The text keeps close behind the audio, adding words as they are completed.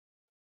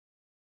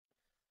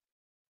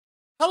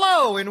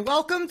Hello, and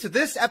welcome to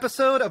this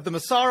episode of the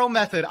Massaro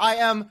Method. I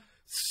am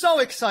so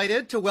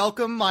excited to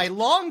welcome my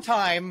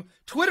longtime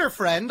Twitter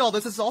friend, although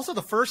this is also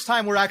the first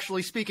time we're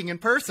actually speaking in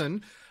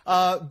person,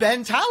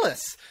 Ben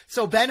Tallis.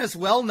 So Ben is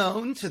well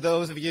known to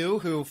those of you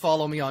who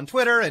follow me on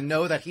Twitter and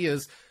know that he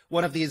is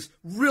one of these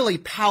really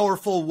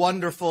powerful,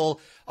 wonderful,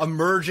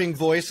 emerging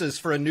voices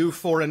for a new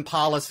foreign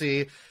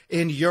policy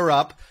in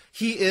Europe.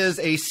 He is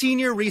a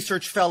senior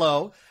research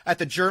fellow at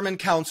the German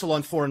Council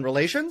on Foreign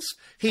Relations.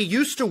 He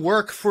used to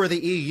work for the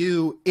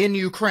EU in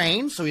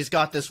Ukraine, so he's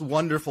got this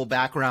wonderful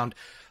background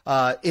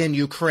in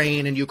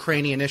Ukraine and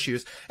Ukrainian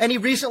issues. And he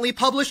recently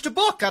published a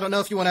book. I don't know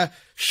if you want to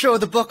show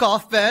the book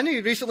off, Ben. He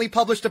recently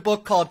published a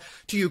book called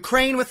To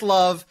Ukraine with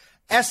Love,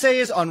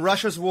 Essays on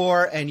Russia's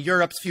War and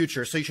Europe's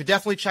Future. So you should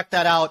definitely check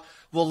that out.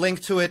 We'll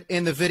link to it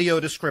in the video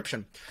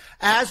description.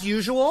 As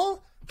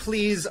usual,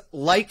 please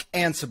like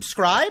and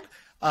subscribe.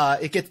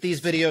 It gets these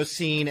videos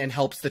seen and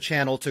helps the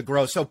channel to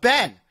grow. So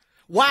Ben,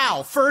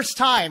 wow, first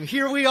time,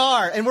 here we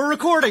are, and we're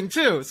recording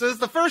too. So this is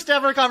the first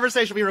ever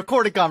conversation, we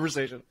recorded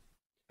conversation.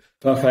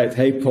 Perfect.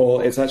 Hey,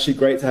 Paul, it's actually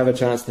great to have a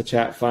chance to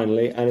chat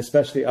finally, and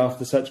especially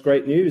after such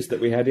great news that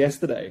we had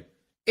yesterday.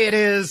 It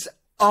is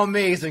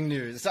amazing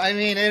news. I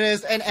mean, it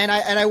is, and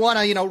I want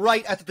to,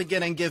 right at the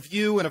beginning, give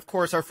you and of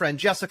course our friend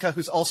Jessica,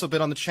 who's also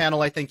been on the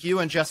channel. I think you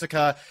and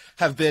Jessica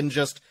have been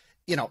just,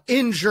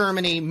 in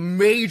Germany,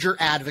 major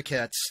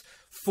advocates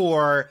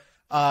for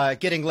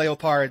getting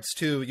Leopards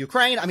to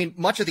Ukraine. I mean,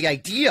 much of the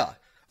idea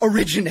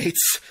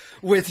originates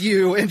with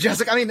you and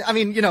Jessica. I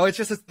mean, it's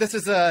just this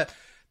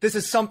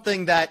is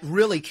something that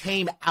really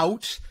came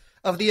out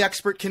of the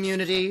expert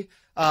community.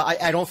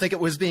 I don't think it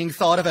was being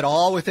thought of at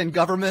all within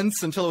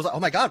governments until it was like, oh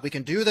my God, we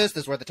can do this.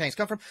 This is where the tanks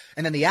come from.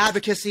 And then the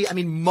advocacy,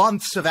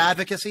 months of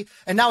advocacy,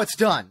 and now it's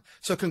done.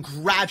 So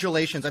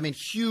congratulations.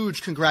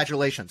 Huge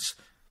congratulations.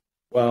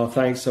 Well,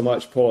 thanks so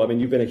much, Paul.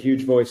 You've been a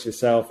huge voice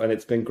yourself, and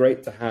it's been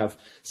great to have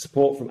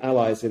support from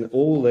allies in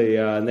all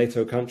the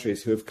NATO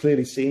countries who have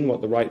clearly seen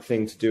what the right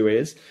thing to do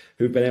is,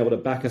 who've been able to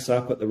back us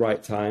up at the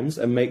right times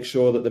and make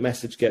sure that the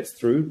message gets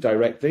through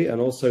directly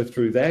and also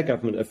through their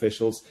government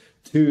officials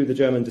to the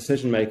German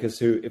decision makers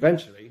who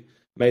eventually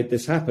made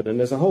this happen. And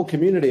there's a whole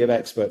community of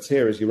experts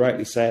here, as you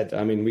rightly said.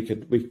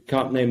 We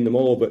can't name them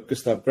all, but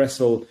Gustav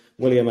Gressel,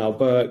 William L.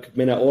 Burke,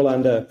 Minna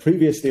Orlander,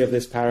 previously of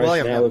this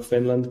parish, now of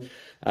Finland.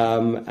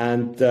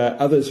 And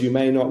others you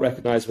may not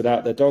recognize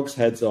without their dogs'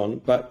 heads on,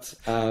 but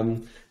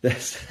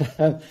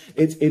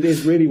it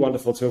is really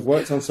wonderful to have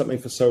worked on something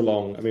for so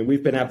long.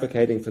 We've been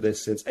advocating for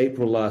this since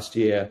April last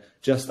year,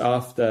 just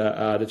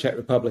after the Czech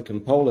Republic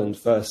and Poland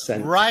first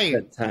sent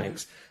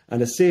tanks. And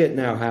to see it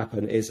now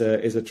happen is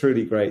a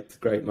truly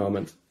great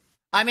moment.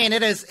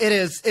 It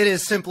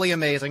is simply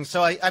amazing.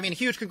 So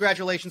huge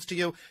congratulations to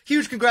you.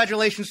 Huge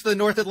congratulations to the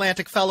North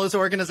Atlantic Fellows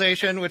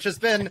Organization, which has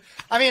been,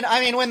 when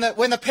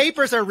the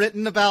papers are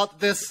written about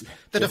this,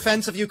 the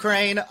defense of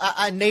Ukraine,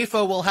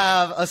 NAFO will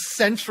have a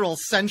central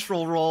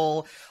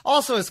role.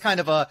 Also as kind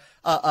of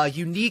a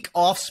unique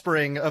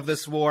offspring of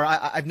this war.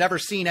 I've never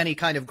seen any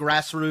kind of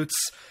grassroots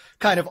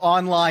kind of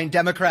online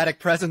democratic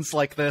presence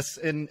like this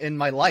in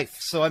my life.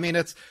 So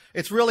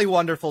it's really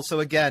wonderful.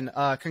 So again,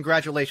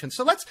 congratulations.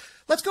 So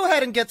let's go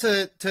ahead and get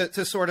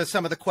to sort of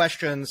some of the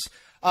questions.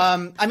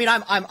 I'm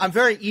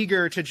very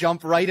eager to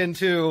jump right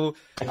into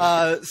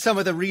some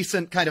of the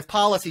recent kind of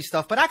policy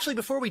stuff. But actually,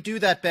 before we do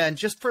that, Ben,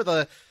 just for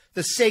the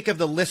sake of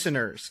the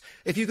listeners,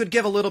 if you could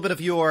give a little bit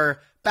of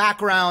your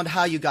background,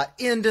 how you got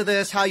into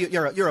this, how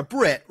you're a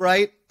Brit,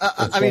 right?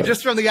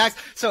 Just from the act.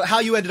 So how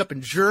you ended up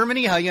in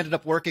Germany, how you ended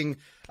up working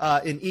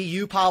in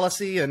EU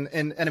policy, and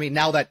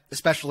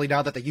especially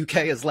now that the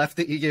UK has left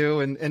the EU,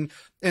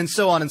 and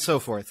so on and so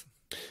forth.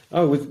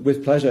 Oh,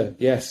 with pleasure.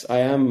 Yes, I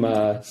am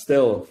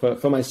still,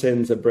 for my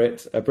sins, a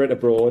Brit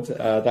abroad,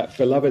 that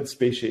beloved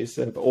species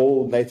of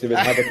all native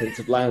inhabitants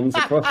of lands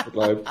across the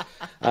globe.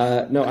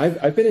 No,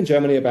 I've been in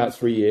Germany about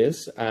 3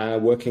 years,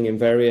 working in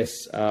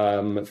various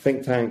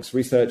think tanks,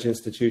 research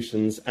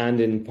institutions, and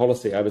in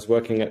policy. I was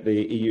working at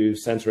the EU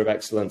Centre of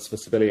Excellence for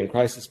Civilian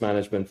Crisis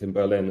Management in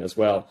Berlin as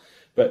well.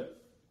 But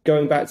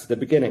going back to the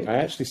beginning, I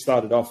actually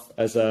started off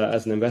as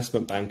an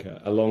investment banker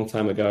a long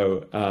time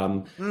ago,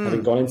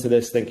 having gone into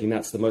this thinking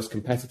that's the most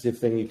competitive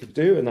thing you could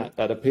do, and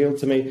that appealed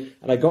to me.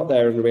 And I got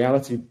there, and the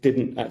reality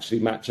didn't actually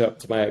match up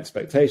to my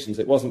expectations.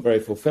 It wasn't very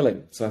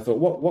fulfilling. So I thought,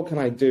 what can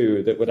I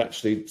do that would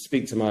actually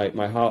speak to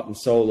my heart and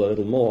soul a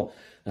little more?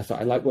 And I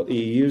thought, I like what the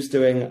EU's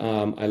doing.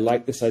 I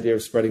like this idea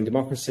of spreading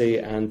democracy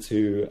and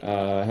to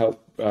help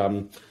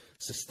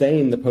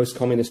sustain the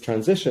post-communist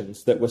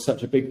transitions that were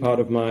such a big part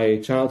of my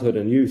childhood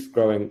and youth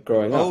growing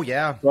up. Oh,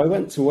 yeah. So I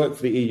went to work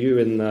for the EU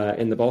in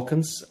the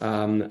Balkans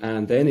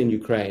and then in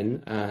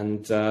Ukraine,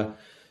 and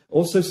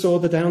also saw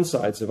the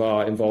downsides of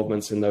our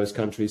involvements in those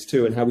countries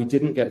too, and how we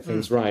didn't get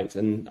things right.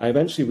 And I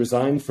eventually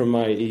resigned from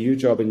my EU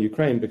job in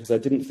Ukraine because I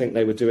didn't think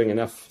they were doing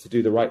enough to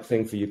do the right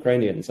thing for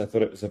Ukrainians. I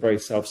thought it was a very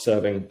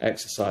self-serving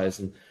exercise.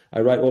 And I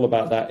write all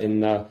about that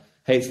in,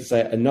 hate to say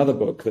it, another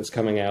book that's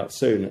coming out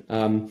soon.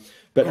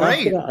 But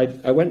after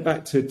that, I went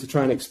back to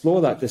try and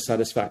explore that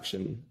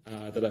dissatisfaction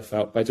that I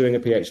felt by doing a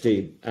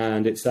PhD.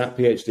 And it's that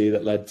PhD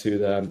that led to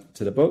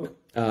the book.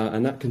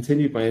 And that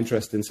continued my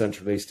interest in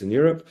Central and Eastern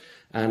Europe.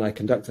 And I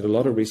conducted a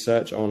lot of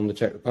research on the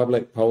Czech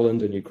Republic,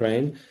 Poland, and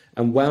Ukraine,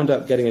 and wound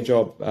up getting a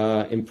job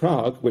in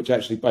Prague, which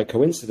actually, by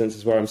coincidence,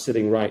 is where I'm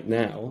sitting right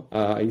now.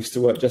 I used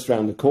to work just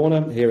around the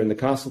corner here in the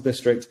Castle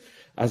District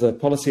as a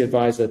policy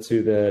advisor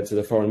to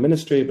the Foreign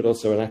Ministry, but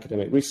also an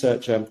academic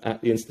researcher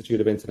at the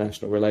Institute of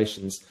International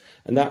Relations.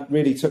 And that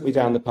really took me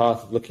down the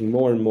path of looking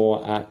more and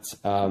more at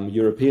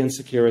European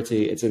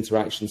security, its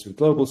interactions with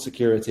global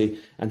security,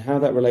 and how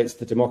that relates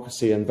to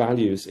democracy and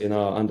values in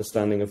our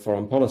understanding of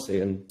foreign policy.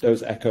 And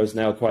those echoes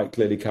now quite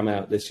clearly come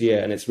out this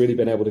year. And it's really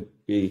been able to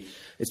be,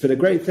 it's been a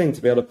great thing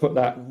to be able to put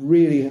that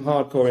really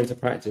hardcore into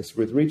practice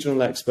with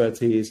regional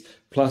expertise,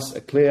 plus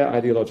a clear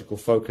ideological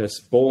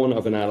focus born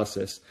of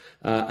analysis,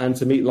 and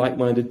to meet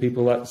like-minded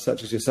people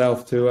such as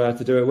yourself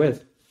to do it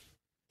with.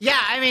 Yeah,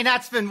 I mean,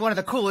 that's been one of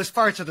the coolest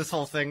parts of this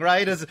whole thing,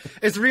 right?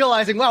 Is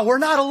realizing, wow, we're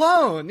not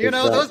alone. You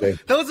know, exactly.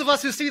 those of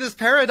us who see this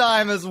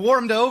paradigm as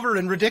warmed over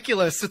and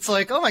ridiculous, it's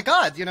like, oh my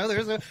God, you know,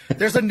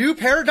 there's a new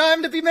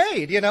paradigm to be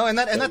made, you know, and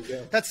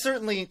that's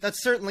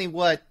certainly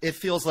what it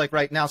feels like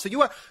right now. So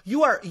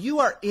you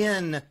are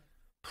in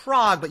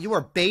Prague, but you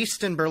are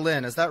based in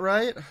Berlin, is that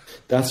right?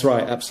 That's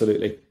right,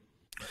 absolutely.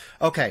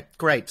 Okay,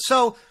 great.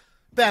 So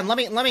Ben, let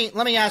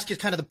me ask you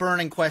kind of the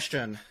burning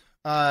question.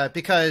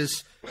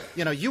 Because,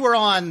 you know, you were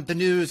on the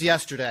news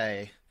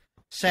yesterday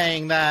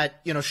saying that,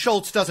 you know,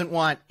 Scholz doesn't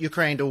want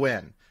Ukraine to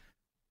win.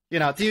 You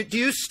know, do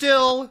you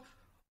still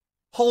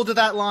hold to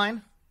that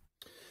line?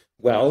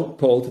 Well,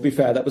 Paul, to be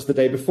fair, that was the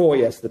day before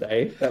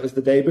yesterday. That was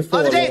the day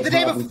before. The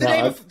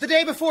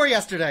day before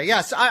yesterday.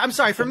 Yes, I'm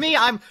sorry. For me,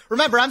 I'm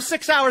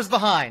 6 hours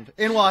behind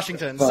in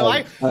Washington, so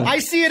I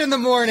see it in the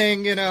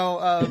morning. You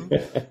know,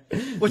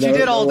 which you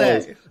did all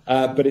day.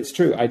 But it's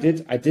true. I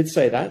did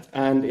say that,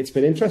 and it's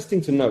been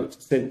interesting to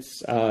note since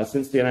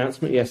the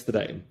announcement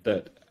yesterday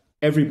that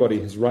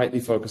everybody has rightly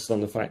focused on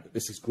the fact that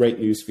this is great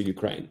news for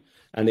Ukraine,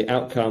 and the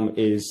outcome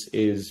is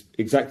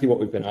exactly what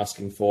we've been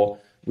asking for.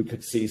 We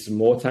could see some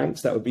more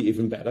tanks. That would be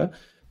even better.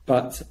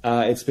 But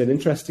it's been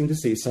interesting to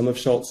see some of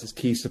Scholz's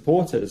key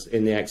supporters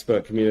in the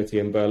expert community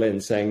in Berlin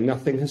saying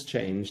nothing has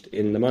changed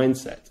in the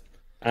mindset.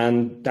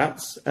 And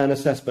that's an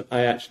assessment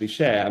I actually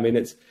share. I mean,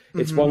 it's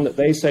one that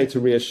they say to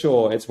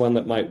reassure. It's one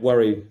that might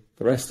worry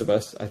the rest of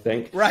us, I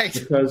think. Right.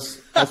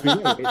 Because, as we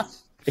know,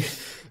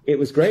 it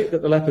was great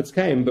that the Leopards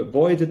came, but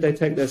boy, did they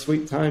take their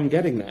sweet time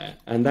getting there.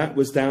 And that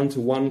was down to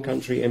one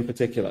country in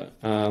particular.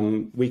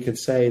 We could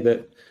say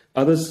that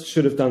others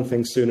should have done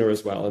things sooner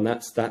as well, and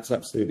that's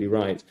absolutely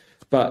right.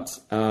 But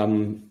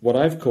what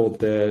I've called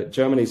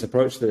Germany's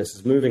approach to this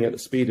is moving at the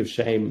speed of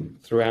shame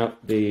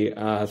throughout the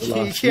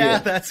last year. Yeah,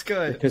 that's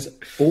good. Because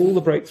all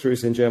the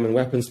breakthroughs in German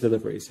weapons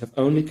deliveries have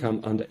only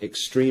come under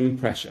extreme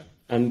pressure.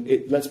 And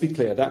let's be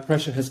clear, that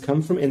pressure has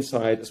come from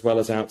inside as well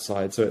as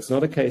outside. So it's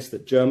not a case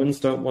that Germans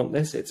don't want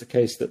this. It's a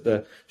case that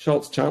the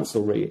Scholz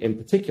Chancellery in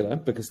particular,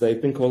 because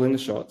they've been calling the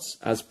shots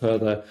as per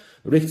the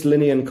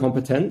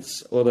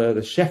Richtlinienkompetenz, or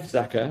the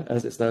Chefsache,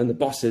 as it's known, the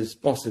boss's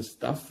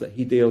stuff that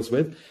he deals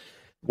with,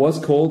 was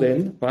called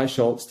in by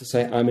Scholz to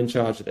say, I'm in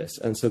charge of this.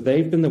 And so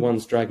they've been the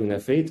ones dragging their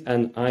feet.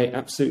 And I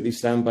absolutely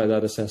stand by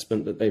that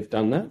assessment that they've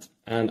done that.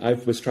 And I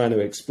was trying to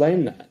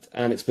explain that.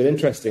 And it's been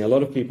interesting. A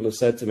lot of people have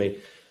said to me,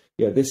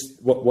 yeah,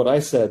 what I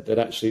said, that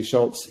actually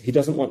Scholz, he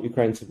doesn't want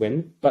Ukraine to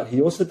win, but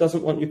he also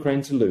doesn't want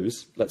Ukraine to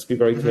lose. Let's be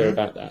very clear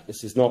about that.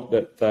 This is not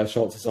that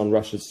Scholz is on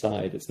Russia's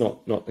side. It's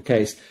not the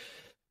case.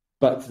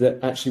 But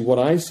that actually what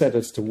I said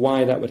as to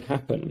why that would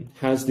happen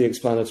has the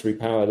explanatory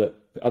power that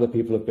other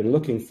people have been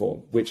looking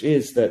for, which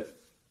is that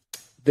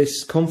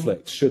this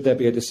conflict, should there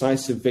be a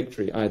decisive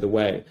victory either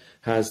way,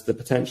 has the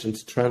potential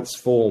to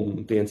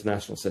transform the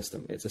international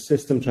system. It's a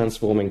system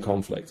transforming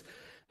conflict.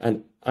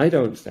 And I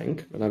don't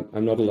think, and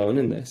I'm not alone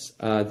in this,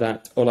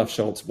 that Olaf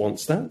Scholz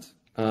wants that.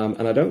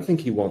 And I don't think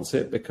he wants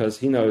it because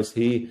he knows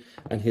he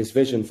and his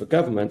vision for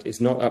government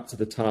is not up to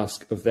the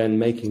task of then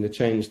making the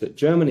change that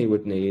Germany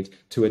would need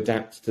to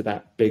adapt to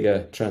that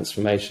bigger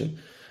transformation.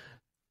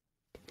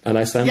 And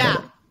I stand by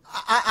it.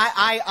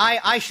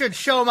 I should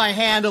show my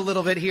hand a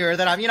little bit here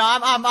that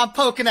I'm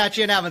poking at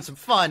you and having some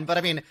fun, but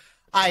I mean,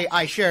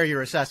 I share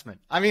your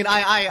assessment. I mean,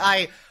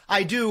 I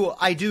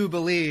do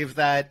believe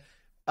that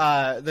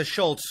the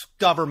Scholz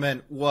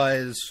government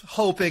was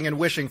hoping and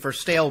wishing for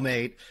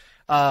stalemate,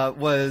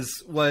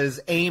 was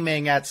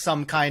aiming at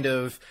some kind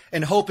of,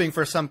 and hoping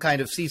for some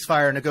kind of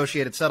ceasefire,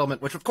 negotiated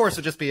settlement, which of course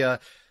would just be a,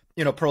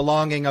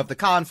 prolonging of the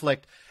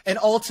conflict, and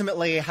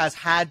ultimately has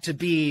had to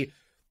be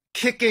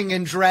kicking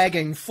and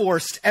dragging,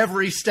 forced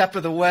every step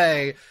of the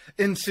way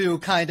into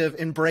kind of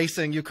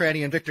embracing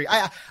Ukrainian victory.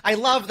 I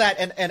love that,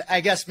 and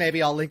I guess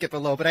maybe I'll link it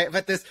below,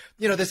 but this,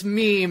 this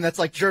meme that's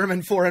like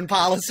German foreign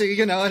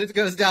policy, and it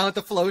goes down with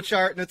the flow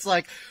chart, and it's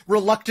like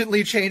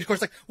reluctantly change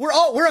course. Like,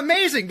 we're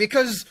amazing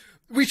because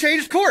we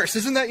changed course,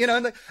 isn't that,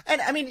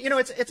 and I mean,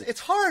 it's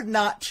hard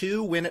not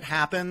to, when it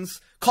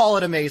happens, call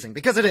it amazing,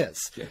 because it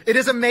is. Yeah. It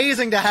is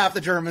amazing to have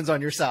the Germans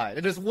on your side.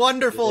 It is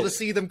wonderful to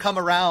see them come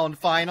around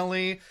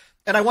finally,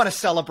 and I want to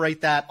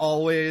celebrate that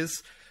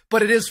always,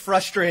 but it is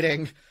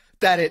frustrating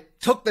that it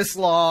took this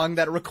long,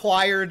 that it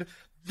required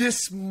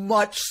this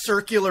much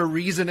circular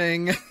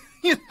reasoning,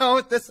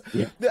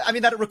 I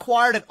mean, that it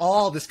required at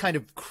all this kind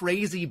of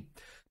crazy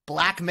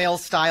blackmail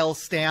style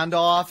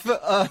standoff.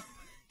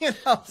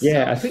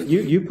 Yeah, I think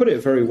you put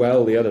it very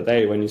well the other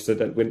day when you said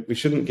that we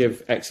shouldn't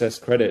give excess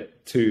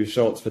credit to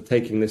Scholz for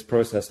taking this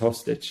process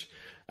hostage.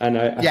 And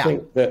I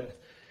think that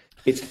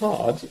it's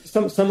hard.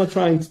 Some are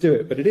trying to do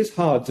it, but it is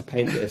hard to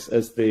paint this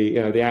as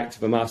the act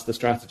of a master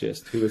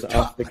strategist who was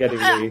after getting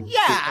the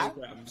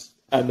programs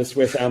and the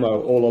Swiss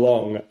ammo all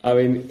along. I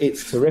mean,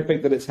 it's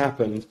terrific that it's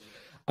happened.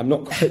 I'm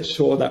not quite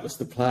sure that was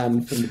the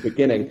plan from the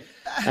beginning.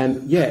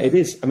 And yeah, it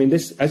is. I mean,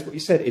 this, as what you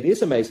said, it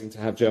is amazing to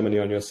have Germany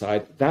on your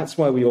side. That's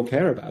why we all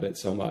care about it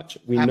so much.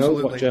 We know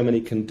what Germany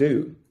can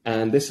do.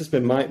 And this has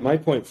been my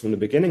point from the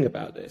beginning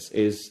about this,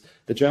 is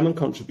the German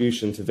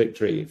contribution to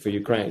victory for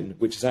Ukraine,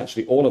 which is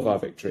actually all of our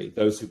victory,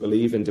 those who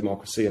believe in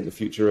democracy and the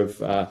future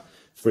of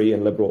free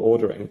and liberal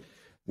ordering.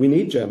 We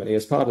need Germany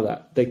as part of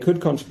that. They could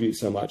contribute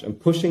so much, and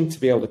pushing to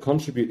be able to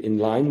contribute in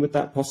line with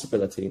that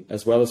possibility,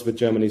 as well as with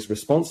Germany's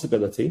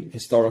responsibility,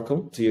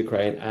 historical to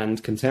Ukraine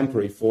and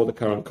contemporary for the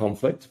current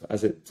conflict,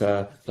 as it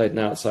played an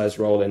outsized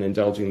role in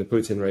indulging the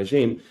Putin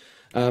regime,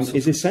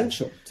 is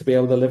essential to be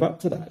able to live up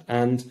to that.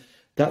 And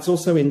that's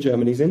also in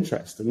Germany's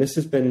interest. And this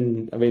has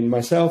been, I mean,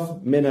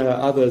 myself, Minna,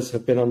 others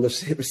have been on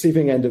the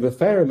receiving end of a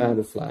fair amount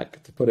of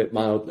flack, to put it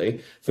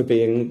mildly, for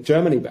being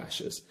Germany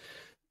bashers.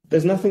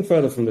 There's nothing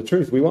further from the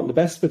truth. We want the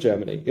best for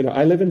Germany.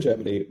 I live in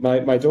Germany.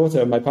 My daughter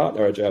and my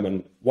partner are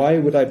German. Why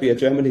would I be a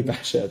Germany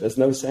basher? There's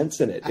no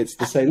sense in it. It's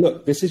to say,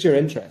 look, this is your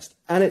interest,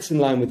 and it's in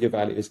line with your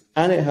values,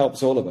 and it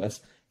helps all of us.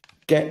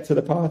 Get to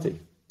the party.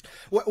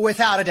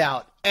 Without a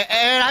doubt.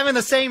 And I'm in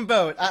the same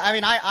boat. I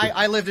mean,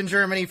 I lived in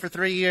Germany for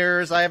 3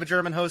 years. I have a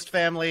German host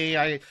family.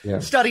 I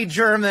studied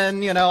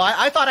German.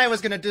 I thought I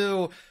was going to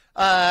do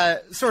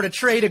sort of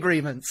trade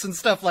agreements and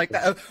stuff like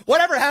that.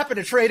 Whatever happened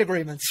to trade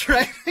agreements,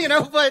 right?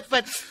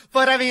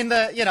 But I mean,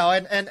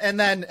 and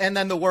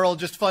then the world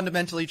just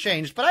fundamentally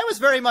changed. But I was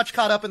very much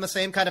caught up in the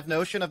same kind of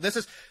notion of this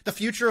is the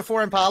future of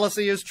foreign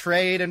policy is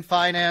trade and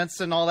finance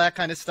and all that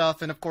kind of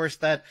stuff. And of course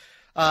that,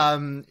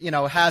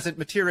 hasn't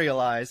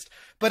materialized.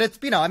 But it's,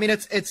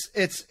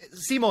 it's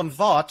Simon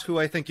Vaught, who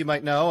I think you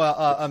might know,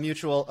 a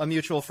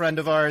mutual friend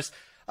of ours,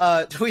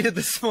 tweeted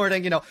this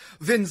morning,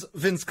 wenn's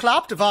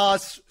klappt,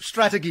 war's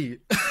Strategie.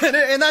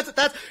 and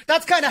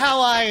that's kind of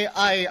how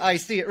I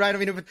see it, right? I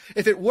mean,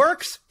 if it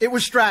works, it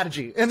was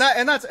strategy. And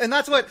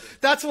that's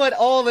what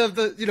all of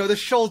the, the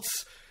Scholz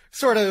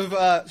sort of,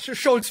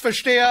 Scholz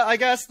Versteher, I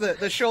guess, the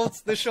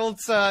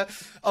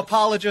Scholz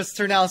apologists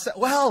are now saying,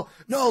 well,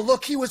 no,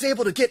 look, he was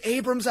able to get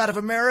Abrams out of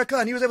America,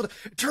 and it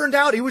turned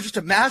out he was just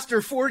a master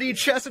 4D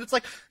chess, and it's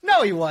like,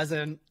 no, he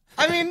wasn't.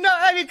 I mean,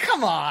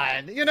 come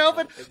on,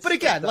 but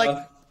again,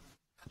 like,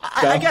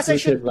 I guess I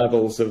should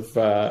levels of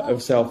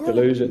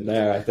self-delusion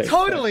there. I think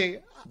totally.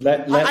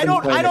 I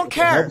don't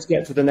care. Let's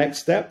get to the next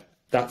step.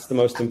 That's the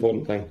most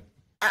important thing.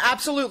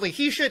 Absolutely,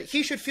 he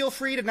should feel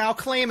free to now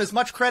claim as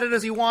much credit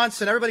as he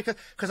wants, and everybody,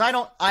 because I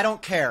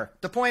don't care.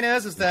 The point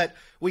is that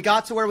we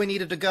got to where we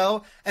needed to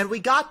go, and we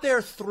got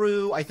there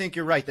through, I think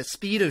you're right, the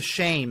speed of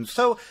shame.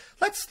 So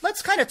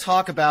let's kind of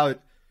talk about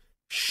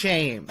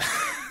shame.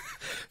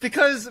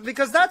 because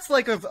that's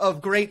like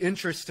of great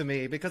interest to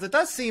me, because it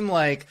does seem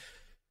like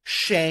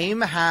shame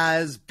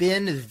has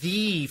been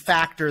the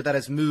factor that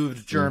has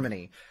moved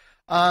Germany.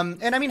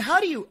 And I mean, how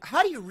do you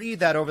read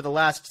that over the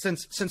last,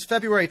 since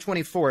February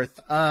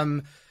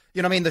 24th,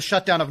 the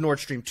shutdown of Nord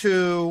Stream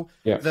 2,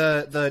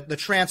 the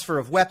transfer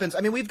of weapons.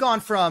 I mean, we've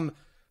gone from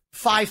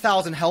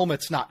 5,000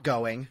 helmets not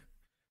going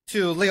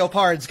to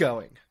Leopards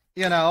going,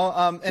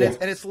 and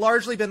it's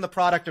largely been the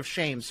product of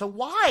shame. So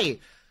why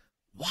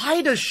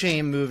does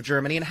shame move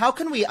Germany, and how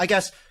can we, I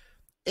guess,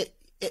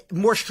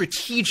 more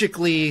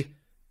strategically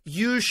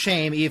use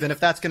shame, even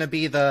if that's going to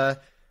be the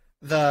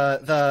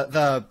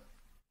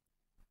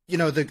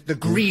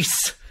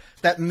grease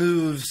that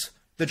moves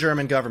the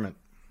German government?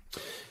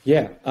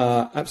 Yeah,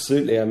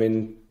 absolutely. I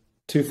mean,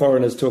 two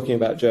foreigners talking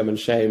about German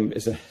shame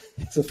is a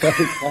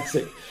very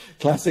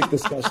classic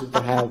discussion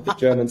to have that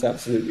Germans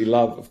absolutely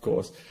love, of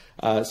course.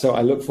 So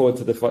I look forward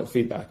to the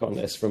feedback on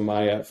this from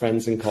my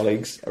friends and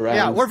colleagues around.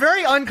 Yeah, we're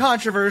very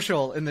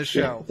uncontroversial in this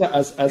show. Yeah,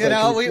 as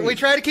we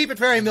try to keep it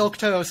very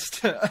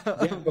milquetoast.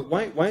 Yeah, but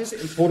why is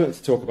it important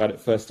to talk about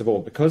it, first of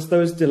all? Because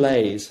those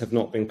delays have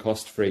not been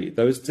cost-free.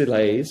 Those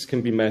delays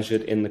can be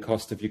measured in the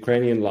cost of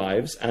Ukrainian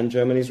lives and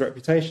Germany's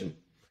reputation.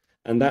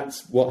 And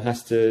that's what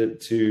has to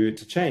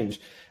change.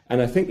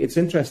 And I think it's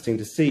interesting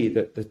to see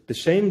that the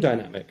shame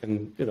dynamic,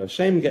 and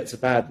shame gets a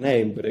bad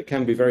name, but it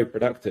can be very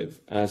productive,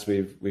 as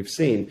we've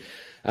seen.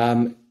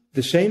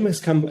 The shame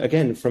has come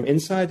again from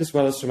inside as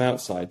well as from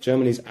outside.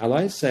 Germany's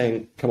allies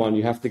saying, "Come on,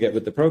 you have to get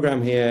with the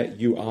program here.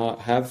 You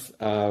have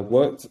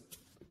worked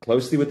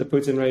closely with the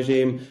Putin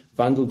regime.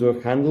 Wandel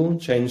durch Handel,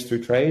 change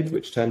through trade,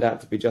 which turned out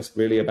to be just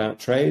really about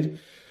trade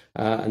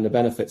and the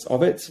benefits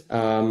of it.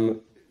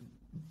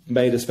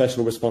 Made a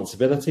special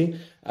responsibility.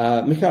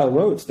 Michael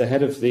Roth, the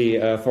head of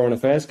the Foreign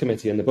Affairs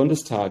Committee in the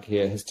Bundestag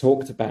here, has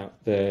talked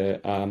about the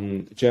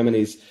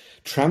Germany's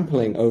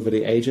trampling over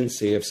the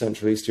agency of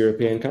Central East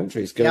European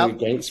countries, going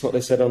against what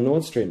they said on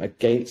Nord Stream,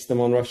 against them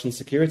on Russian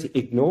security,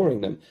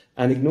 ignoring them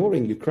and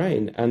ignoring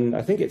Ukraine. And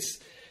I think it's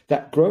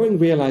that growing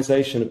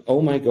realization of,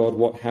 oh my God,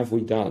 what have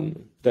we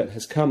done, that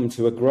has come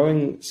to a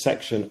growing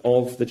section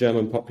of the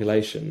German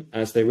population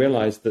as they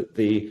realize that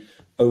the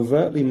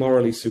overtly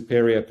morally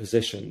superior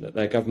position that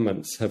their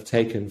governments have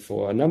taken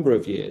for a number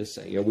of years.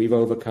 We've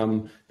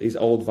overcome these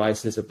old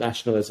vices of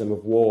nationalism,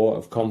 of war,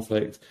 of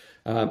conflict.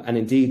 And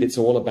indeed, it's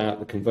all about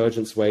the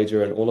convergence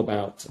wager and all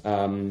about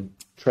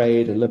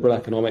trade and liberal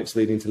economics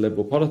leading to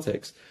liberal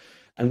politics.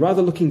 And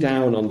rather looking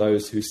down on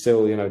those who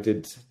still,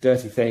 did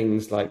dirty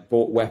things like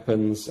bought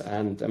weapons.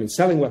 And I mean,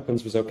 selling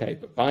weapons was okay,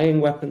 but buying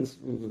weapons,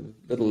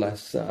 a little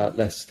less,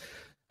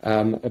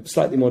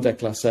 slightly more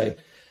déclassé.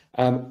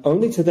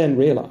 Only to then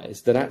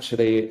realize that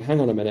actually,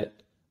 hang on a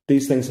minute,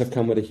 these things have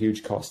come with a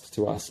huge cost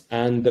to us,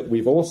 and that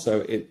we've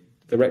also,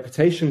 the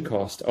reputation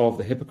cost of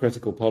the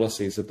hypocritical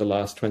policies of the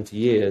last 20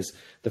 years,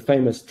 the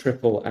famous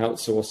triple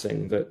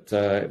outsourcing that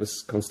it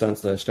was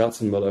Constanze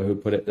Stelzenmüller who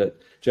put it,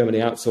 that Germany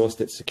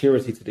outsourced its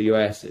security to the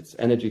US, its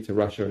energy to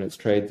Russia, and its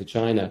trade to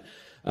China.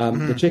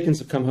 The chickens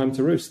have come home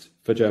to roost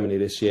for Germany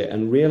this year,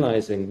 and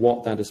realizing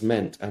what that has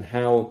meant and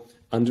how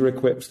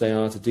under-equipped they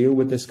are to deal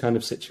with this kind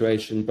of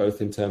situation,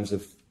 both in terms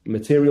of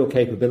material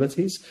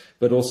capabilities,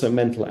 but also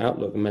mental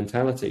outlook and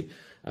mentality,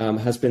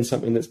 has been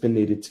something that's been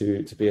needed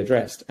to be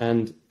addressed.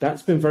 And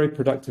that's been very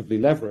productively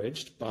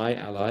leveraged by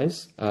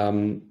allies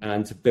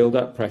and to build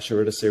up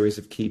pressure at a series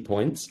of key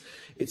points.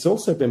 It's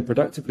also been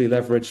productively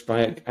leveraged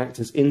by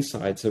actors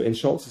inside. So in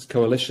Scholz's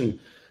coalition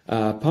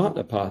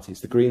partner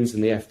parties, the Greens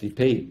and the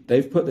FDP,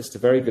 they've put this to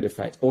very good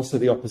effect. Also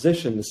the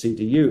opposition, the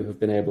CDU, have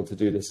been able to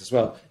do this as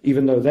well,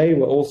 even though they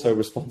were also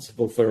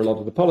responsible for a lot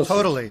of the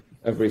policies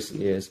of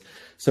recent years.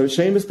 So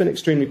Shame has been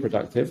extremely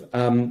productive.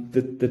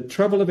 The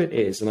trouble of it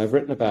is, and I've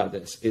written about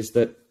this, is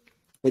that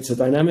it's a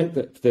dynamic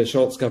that the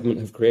Scholz government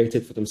have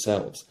created for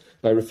themselves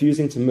by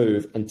refusing to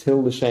move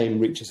until the shame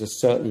reaches a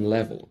certain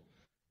level,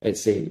 it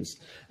seems.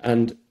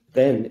 And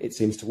then it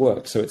seems to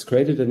work. So it's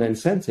created an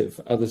incentive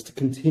for others to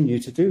continue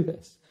to do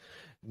this,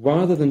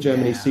 rather than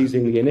Germany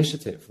seizing the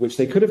initiative, which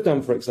they could have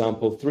done, for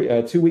example,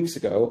 2 weeks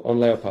ago on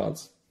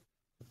Leopards.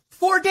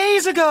 4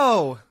 days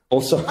ago!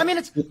 Also, I mean,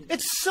 it's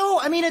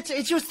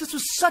just, this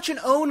was such an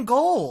own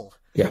goal.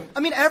 Yeah. I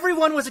mean,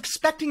 everyone was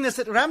expecting this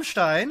at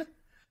Rammstein,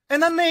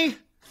 and then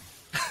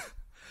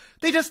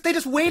they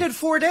just waited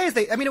 4 days.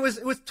 It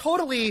was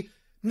totally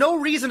no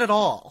reason at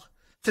all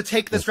to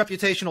take this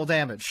reputational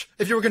damage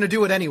if you were going to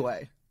do it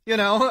anyway.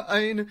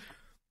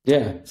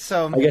 Yeah.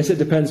 So I guess it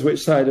depends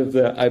which side of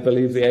I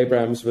believe the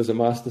Abrams was a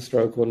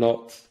masterstroke or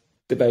not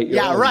debate.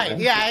 Yeah, right.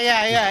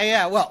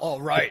 Yeah. Well,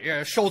 right.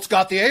 Yeah, Scholz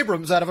got the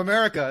Abrams out of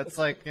America. It's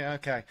like, yeah,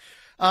 okay.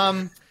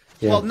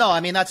 Well, no, I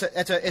mean,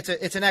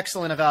 it's an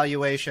excellent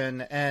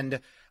evaluation, and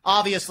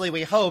obviously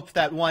we hope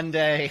that one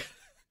day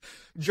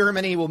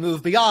Germany will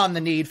move beyond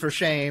the need for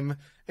shame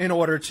in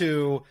order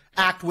to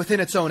act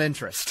within its own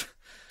interest.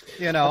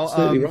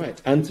 Absolutely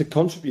right, and to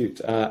contribute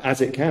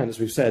as it can, as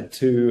we've said,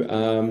 to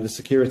the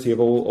security of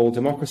all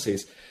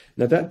democracies.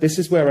 Now, this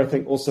is where I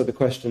think also the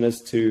question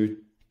as to,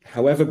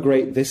 however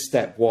great this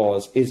step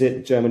was, is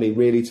it Germany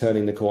really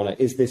turning the corner?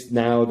 Is this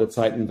now the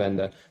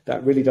Zeitenwende?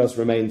 That really does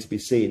remain to be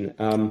seen.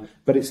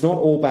 But it's not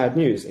all bad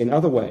news. In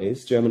other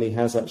ways, Germany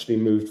has actually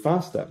moved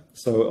faster.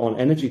 So on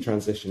energy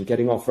transition,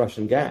 getting off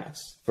Russian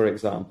gas, for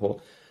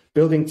example,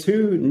 building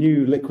 2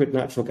 new liquid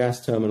natural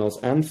gas terminals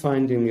and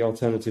finding the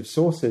alternative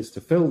sources to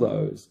fill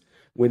those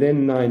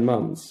within 9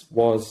 months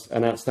was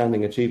an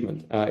outstanding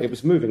achievement. It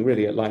was moving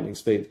really at lightning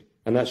speed,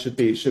 and that should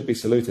be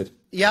saluted.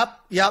 Yep,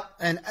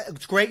 and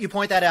it's great you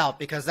point that out,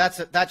 because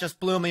that just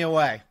blew me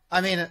away.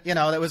 I mean,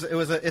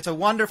 it's a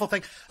wonderful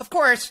thing. Of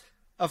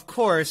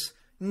course,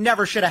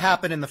 never should have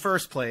happened in the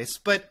first place.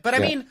 But I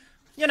mean,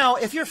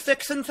 if you're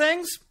fixing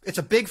things, it's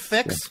a big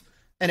fix,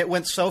 and it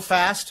went so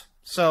fast.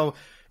 So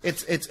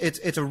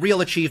it's a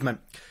real achievement.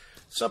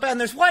 So Ben,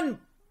 there's one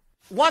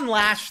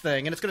last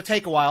thing, and it's going to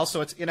take a while.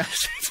 So it's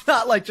it's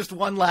not like just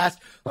one last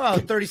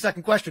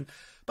 30-second question.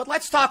 But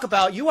let's talk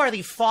about, you are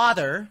the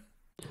father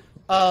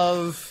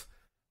of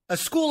a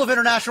school of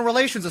international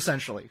relations,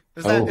 essentially.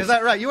 Is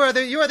that right? You are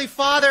the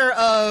father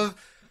of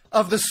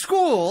the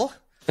school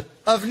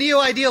of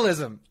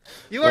neo-idealism.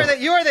 You are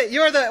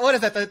the what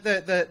is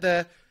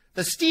that?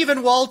 The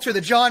Stephen Walter,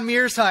 the John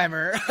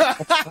Mearsheimer.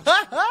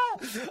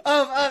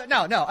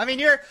 No. I mean,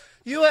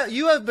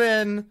 you have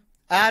been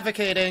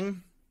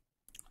advocating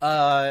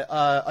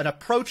an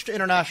approach to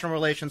international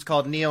relations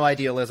called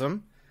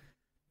neo-idealism.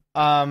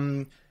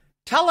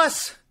 Tell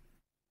us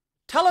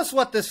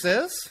what this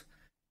is,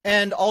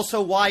 and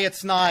also why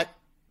it's not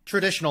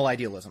traditional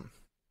idealism.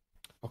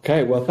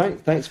 Okay, well,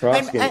 thanks for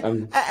asking.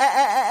 And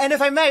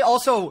if I may,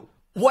 also,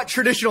 what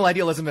traditional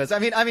idealism is. I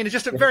mean, it's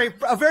just a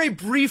very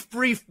brief,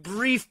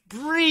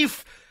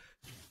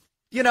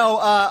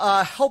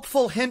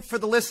 helpful hint for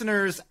the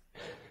listeners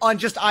on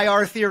just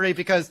IR theory,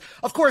 because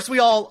of course we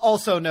all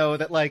also know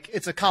that like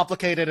it's a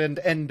complicated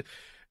and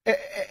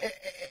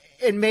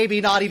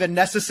maybe not even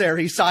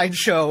necessary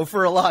sideshow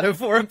for a lot of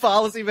foreign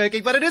policy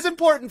making, but it is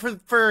important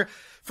for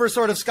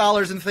sort of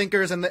scholars and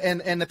thinkers and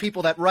the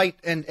people that write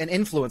and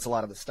influence a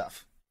lot of this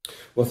stuff.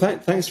 Well,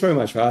 thanks very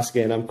much for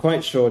asking. I'm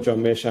quite sure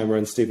John Mearsheimer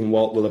and Stephen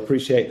Walt will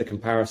appreciate the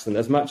comparison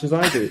as much as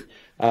I do.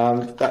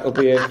 That will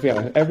be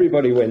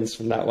everybody wins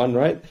from that one,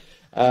 right?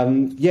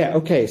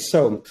 Okay.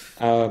 So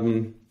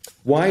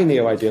why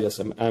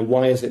neo-idealism, and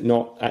why is it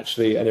not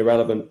actually an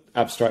irrelevant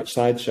abstract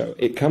sideshow?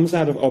 It comes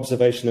out of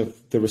observation of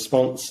the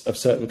response of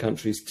certain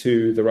countries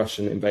to the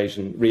Russian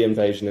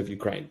re-invasion of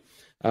Ukraine.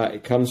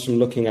 It comes from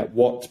looking at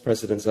what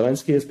President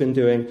Zelensky has been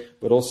doing,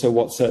 but also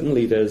what certain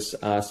leaders,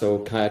 so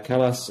Kaja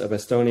Kallas of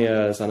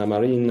Estonia, Sanna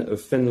Marin of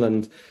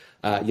Finland,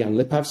 Jan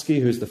Lipavsky,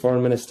 who's the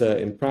foreign minister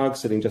in Prague,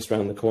 sitting just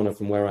around the corner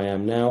from where I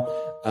am now,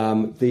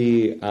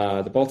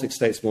 the Baltic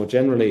states more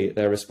generally,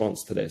 their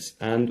response to this,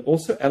 and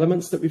also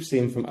elements that we've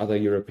seen from other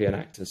European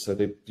actors, so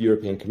the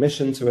European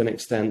Commission to an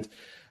extent,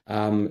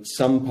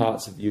 some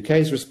parts of the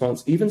UK's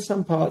response, even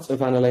some parts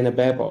of Annalena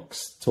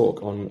Baerbock's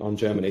talk on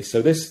Germany.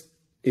 So this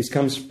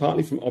comes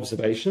partly from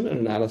observation and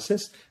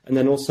analysis, and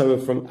then also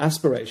from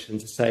aspiration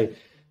to say,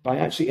 by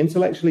actually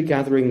intellectually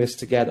gathering this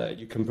together,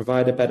 you can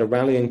provide a better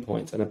rallying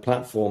point and a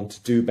platform to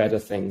do better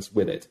things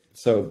with it.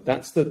 So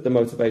that's the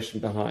motivation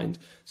behind.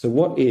 So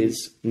what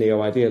is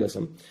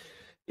neo-idealism?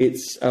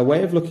 It's a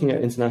way of looking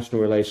at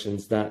international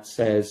relations that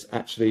says,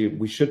 actually,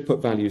 we should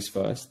put values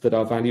first, that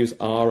our values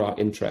are our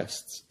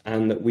interests,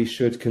 and that we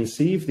should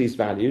conceive these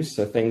values,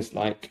 so things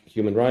like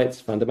human rights,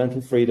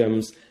 fundamental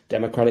freedoms,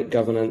 democratic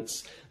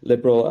governance,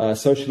 liberal,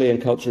 socially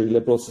and culturally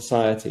liberal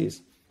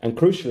societies, and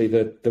crucially,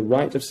 the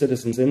right of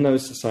citizens in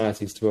those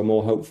societies to a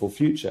more hopeful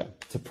future,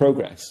 to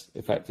progress,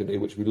 effectively,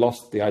 which we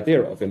lost the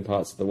idea of in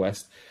parts of the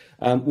West.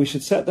 We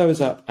should set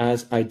those up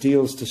as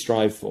ideals to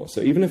strive for.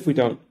 So even if we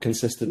don't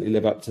consistently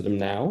live up to them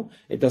now,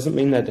 it doesn't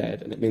mean they're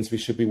dead, and it means we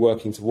should be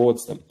working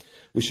towards them.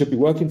 We should be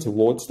working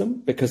towards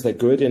them because they're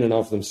good in and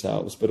of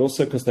themselves, but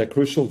also because they're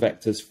crucial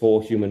vectors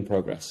for human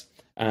progress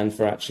and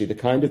for actually the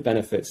kind of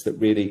benefits that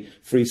really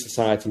free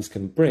societies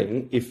can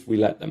bring if we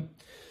let them.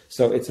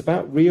 So it's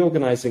about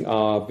reorganizing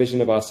our vision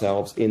of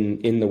ourselves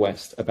in the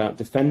West, about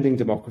defending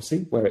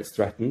democracy where it's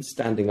threatened,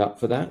 standing up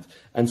for that,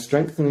 and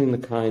strengthening the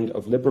kind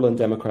of liberal and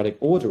democratic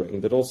ordering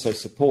that also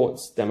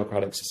supports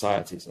democratic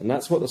societies. And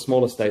that's what the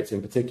smaller states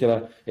in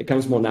particular, it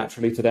comes more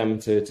naturally to them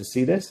to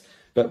see this.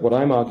 But what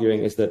I'm arguing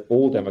is that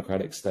all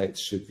democratic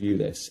states should view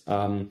this.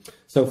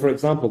 So, for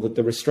example,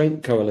 the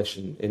Restraint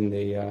Coalition in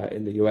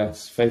the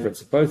US,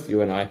 favorites of both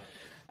you and I,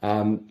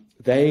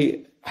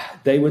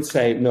 they would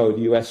say, no,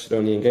 the US should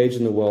only engage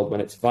in the world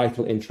when its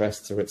vital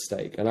interests are at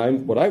stake.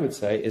 And what I would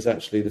say is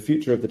actually the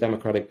future of the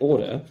democratic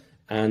order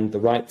and the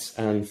rights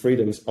and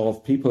freedoms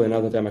of people in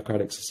other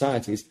democratic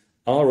societies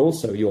are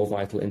also your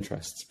vital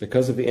interests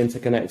because of the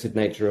interconnected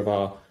nature of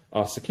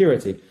our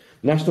security.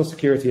 National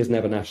security is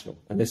never national,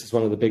 and this is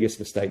one of the biggest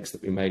mistakes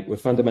that we make. We're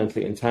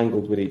fundamentally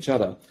entangled with each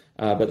other,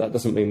 but that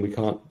doesn't mean we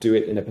can't do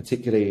it in a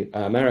particularly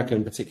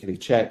American, particularly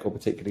Czech, or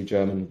particularly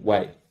German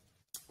way.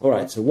 All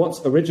right, so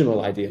what's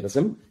original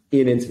idealism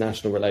in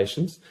international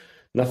relations?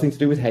 Nothing to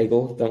do with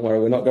Hegel. Don't worry,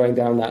 we're not going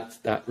down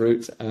that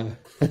route.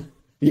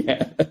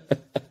 Yeah,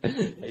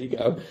 there you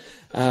go.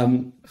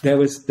 There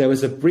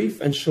was a brief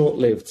and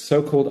short-lived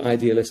so-called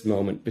idealist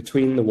moment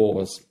between the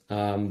wars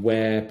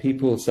where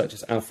people such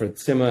as Alfred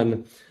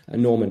Zimmern,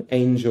 Norman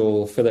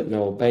Angell, Philip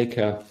Noel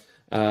Baker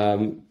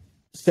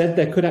said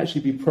there could actually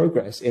be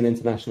progress in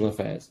international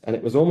affairs. And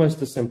it was almost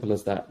as simple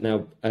as that.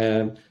 Now,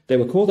 they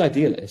were called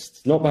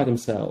idealists, not by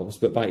themselves,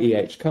 but by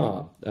E.H.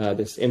 Carr,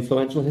 this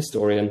influential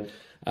historian,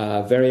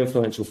 very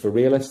influential for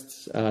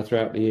realists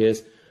throughout the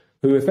years,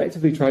 who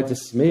effectively tried to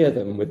smear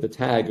them with the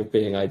tag of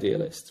being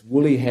idealists,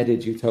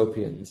 woolly-headed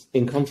utopians,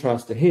 in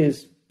contrast to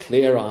his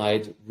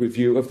clear-eyed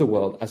review of the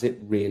world as it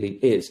really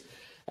is.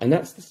 And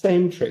that's the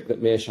same trick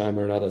that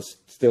Mearsheimer and others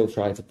still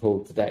try to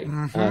pull today.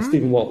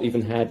 Stephen Walt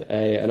even had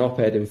an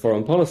op-ed in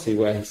Foreign Policy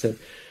where he said,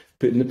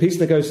 the peace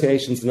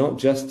negotiations are not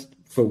just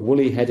for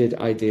woolly-headed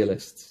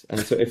idealists.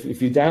 And so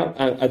if you doubt,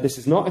 this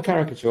is not a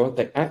caricature,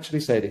 they actually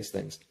say these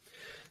things.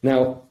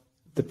 Now,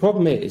 the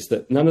problem is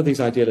that none of these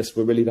idealists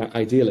were really that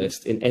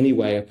idealist in any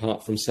way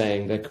apart from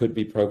saying there could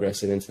be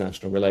progress in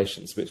international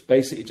relations, which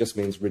basically just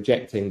means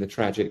rejecting the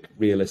tragic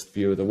realist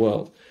view of the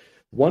world.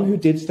 One who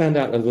did stand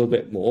out a little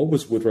bit more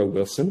was Woodrow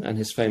Wilson and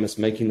his famous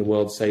Making the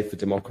World Safe for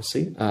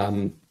Democracy,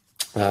 and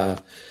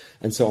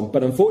so on.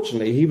 But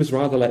unfortunately, he was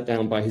rather let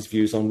down by his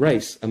views on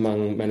race,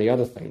 among many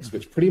other things,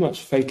 which pretty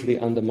much fatally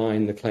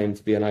undermine the claim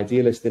to be an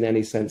idealist in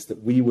any sense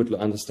that we would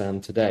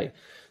understand today.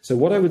 So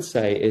what I would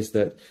say is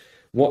that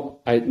what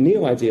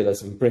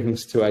neo-idealism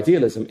brings to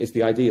idealism is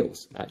the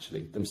ideals,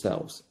 actually,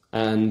 themselves.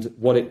 And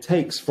what it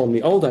takes from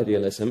the old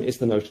idealism is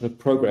the notion of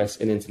progress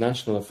in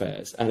international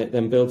affairs. And it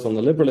then builds on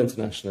the liberal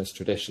internationalist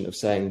tradition of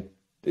saying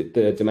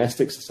the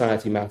domestic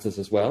society matters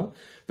as well,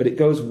 but it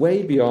goes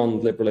way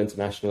beyond liberal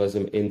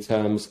internationalism in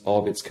terms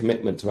of its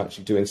commitment to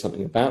actually doing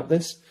something about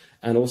this,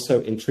 and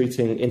also in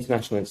treating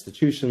international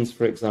institutions,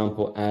 for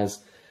example, as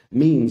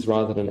means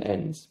rather than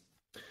ends.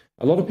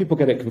 A lot of people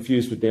get it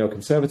confused with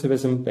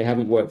neoconservatism. They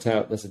haven't worked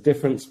out there's a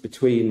difference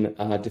between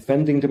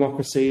defending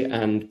democracy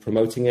and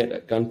promoting it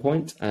at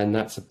gunpoint, and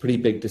that's a pretty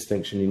big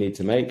distinction you need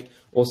to make.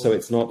 Also,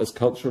 it's not as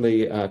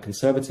culturally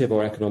conservative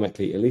or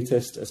economically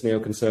elitist as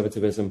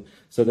neoconservatism.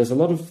 So there's a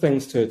lot of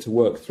things to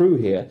work through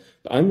here,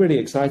 but I'm really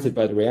excited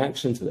by the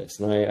reaction to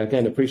this. And I,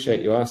 again,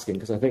 appreciate you asking,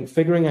 because I think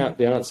figuring out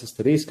the answers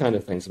to these kind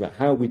of things about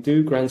how we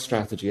do grand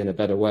strategy in a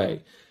better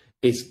way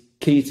is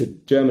key to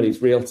Germany's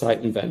real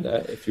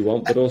Zeitenwende, if you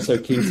want, but also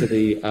key to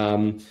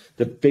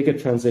the bigger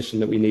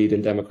transition that we need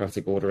in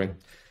democratic ordering.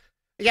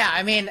 Yeah,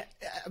 I mean,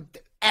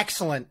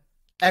 excellent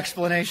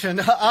explanation.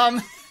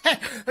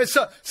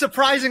 So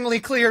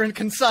surprisingly clear and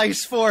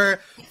concise for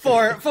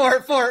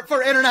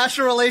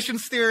international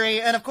relations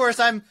theory. And of course,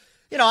 I'm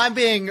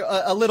being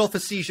a little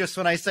facetious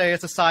when I say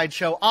it's a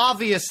sideshow.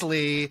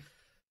 Obviously,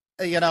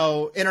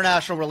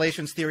 international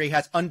relations theory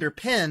has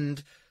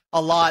underpinned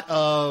a lot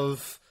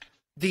of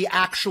the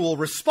actual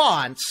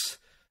response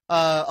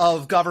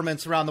of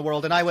governments around the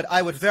world. And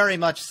I would very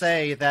much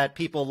say that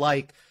people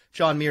like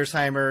John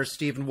Mearsheimer,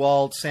 Stephen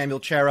Wald, Samuel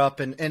Cherub,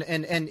 and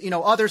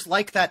others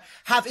like that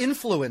have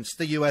influenced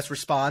the U.S.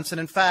 response. And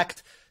in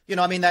fact,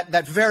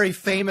 that very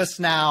famous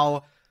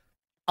now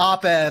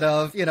op-ed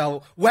of,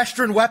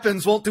 Western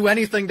weapons won't do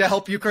anything to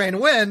help Ukraine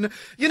win.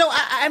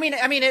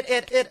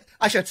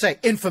 I should say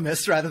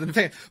infamous rather than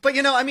famous. But,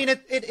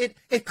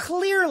 it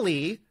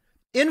clearly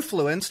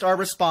influenced our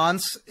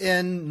response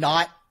in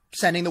not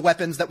sending the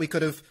weapons that we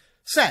could have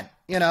sent,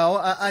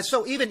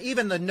 so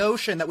even the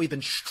notion that we've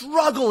been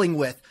struggling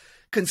with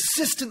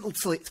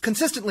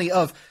consistently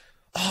of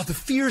the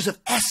fears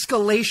of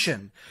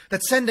escalation,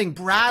 that sending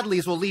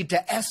Bradleys will lead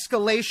to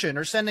escalation,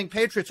 or sending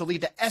Patriots will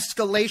lead to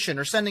escalation,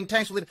 or sending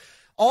tanks will lead to,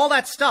 all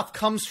that stuff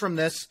comes from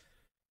this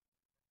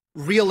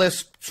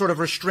realist sort of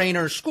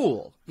restrainer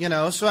school,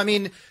 so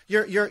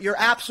you're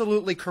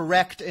absolutely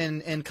correct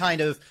in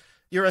kind of,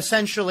 you're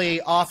essentially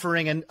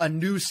offering a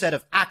new set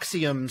of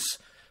axioms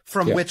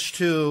from which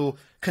to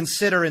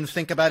consider and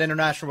think about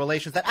international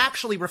relations that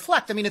actually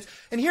reflect. And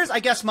here's, I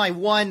guess, my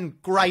one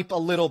gripe a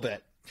little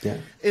bit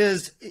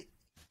is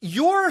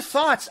your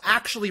thoughts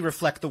actually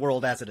reflect the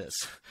world as it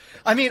is.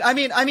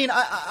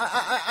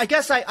 I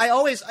guess I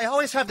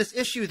always have this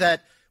issue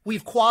that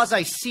we've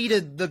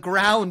quasi-ceded the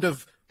ground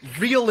of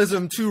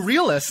realism to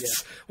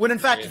realists when in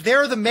fact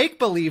they're the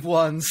make-believe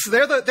ones.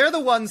 They're the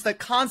ones that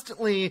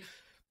constantly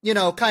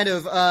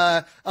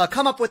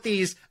come up with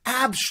these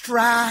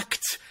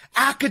abstract,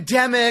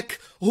 academic,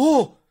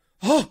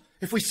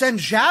 if we send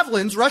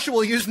javelins, Russia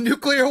will use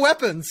nuclear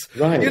weapons.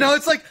 Right.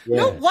 It's like,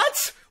 no,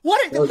 what?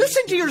 What? Well,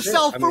 listen to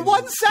yourself for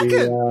 1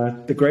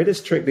 second. The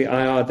greatest trick the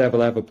IR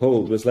devil ever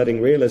pulled was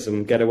letting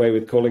realism get away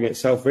with calling it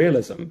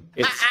self-realism.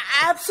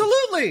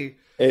 Absolutely.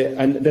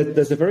 And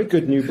there's a very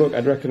good new book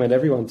I'd recommend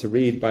everyone to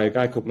read by a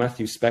guy called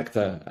Matthew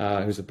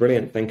Spector, who's a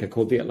brilliant thinker,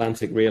 called The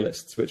Atlantic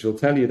Realists, which will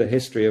tell you the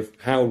history of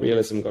how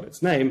realism got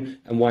its name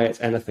and why it's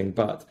anything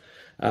but.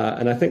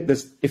 And I think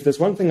if there's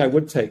one thing I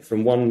would take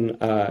from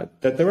that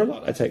there are a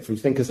lot I take from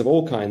thinkers of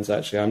all kinds,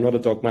 actually. I'm not a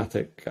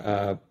dogmatic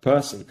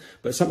person,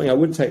 but something I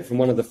would take from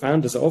one of the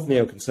founders of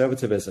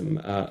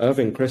neoconservatism,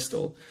 Irving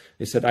Kristol,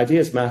 who said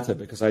ideas matter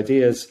because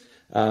ideas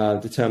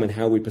determine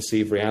how we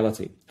perceive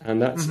reality.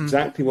 And that's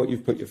exactly what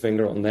you've put your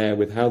finger on there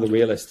with how the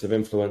realists have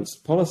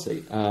influenced policy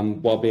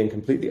while being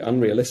completely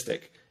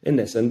unrealistic in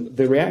this. And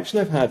the reaction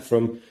I've had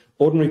from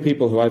ordinary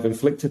people who I've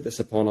inflicted this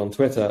upon on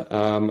Twitter,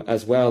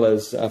 as well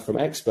as from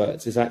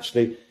experts, is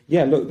actually,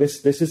 look,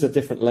 this is a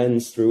different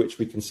lens through which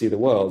we can see the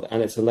world,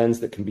 and it's a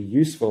lens that can be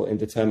useful in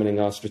determining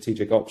our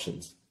strategic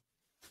options.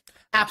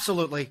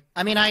 Absolutely.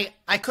 I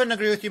couldn't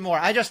agree with you more.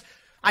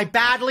 I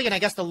badly, and I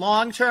guess the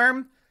long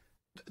term,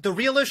 the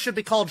realists should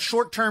be called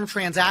short-term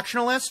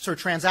transactionalists or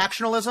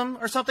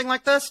transactionalism or something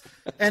like this,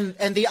 and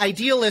the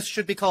idealists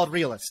should be called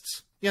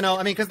realists.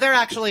 Because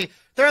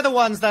they're the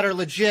ones that are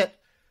legit.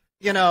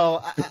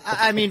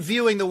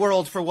 Viewing the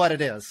world for what it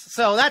is.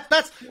 So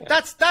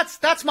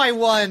that's my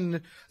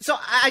one. So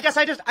I guess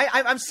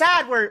I'm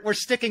sad we're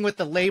sticking with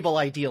the label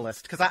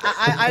idealist, because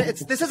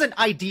this isn't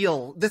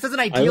ideal. This isn't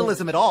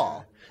idealism at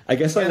all. I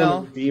guess I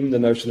want to redeem the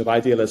notion of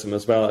idealism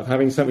as well, of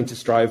having something to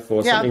strive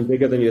for, something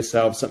bigger than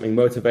yourself, something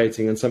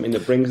motivating, and something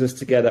that brings us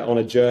together on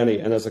a journey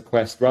and as a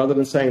quest, rather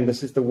than saying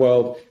this is the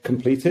world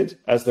completed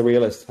as the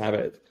realists have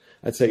it.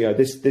 I'd say,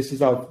 this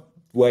is our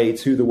way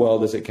to the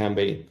world as it can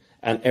be.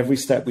 And every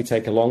step we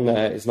take along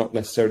there is not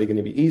necessarily going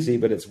to be easy,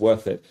 but it's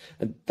worth it.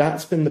 And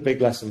that's been the big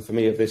lesson for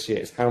me of this year,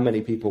 is how many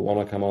people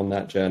want to come on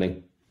that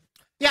journey.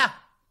 Yeah,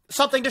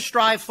 something to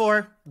strive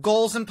for.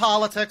 Goals in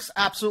politics,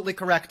 absolutely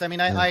correct.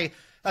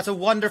 That's a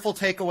wonderful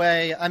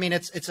takeaway.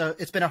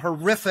 It's been a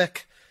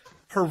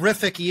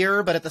horrific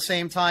year, but at the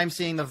same time,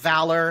 seeing the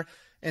valor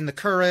and the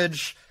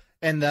courage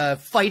and the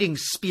fighting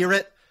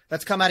spirit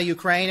that's come out of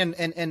Ukraine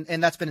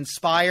and that's been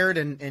inspired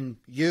in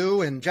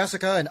you and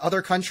Jessica and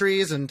other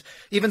countries, and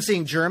even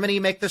seeing Germany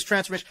make this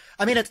transformation.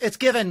 I mean, it's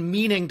given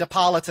meaning to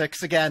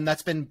politics again.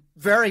 That's been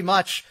very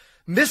much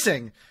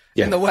missing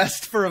in the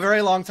West for a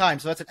very long time.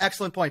 So that's an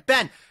excellent point.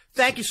 Ben,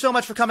 thank you so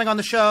much for coming on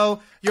the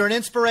show. You're an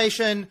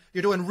inspiration.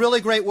 You're doing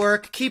really great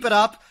work. Keep it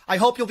up. I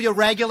hope you'll be a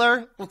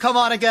regular. We'll come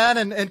on again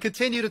and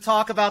continue to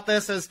talk about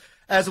this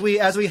as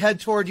we head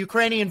toward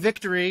Ukrainian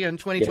victory in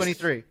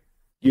 2023. Yes.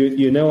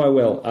 You know I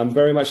will. I'm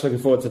very much looking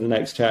forward to the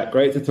next chat.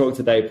 Great to talk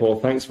today, Paul.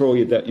 Thanks for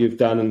all that you've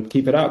done, and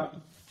keep it up.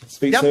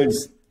 Speak soon.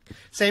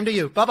 Same to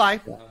you.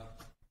 Bye-bye. Yeah.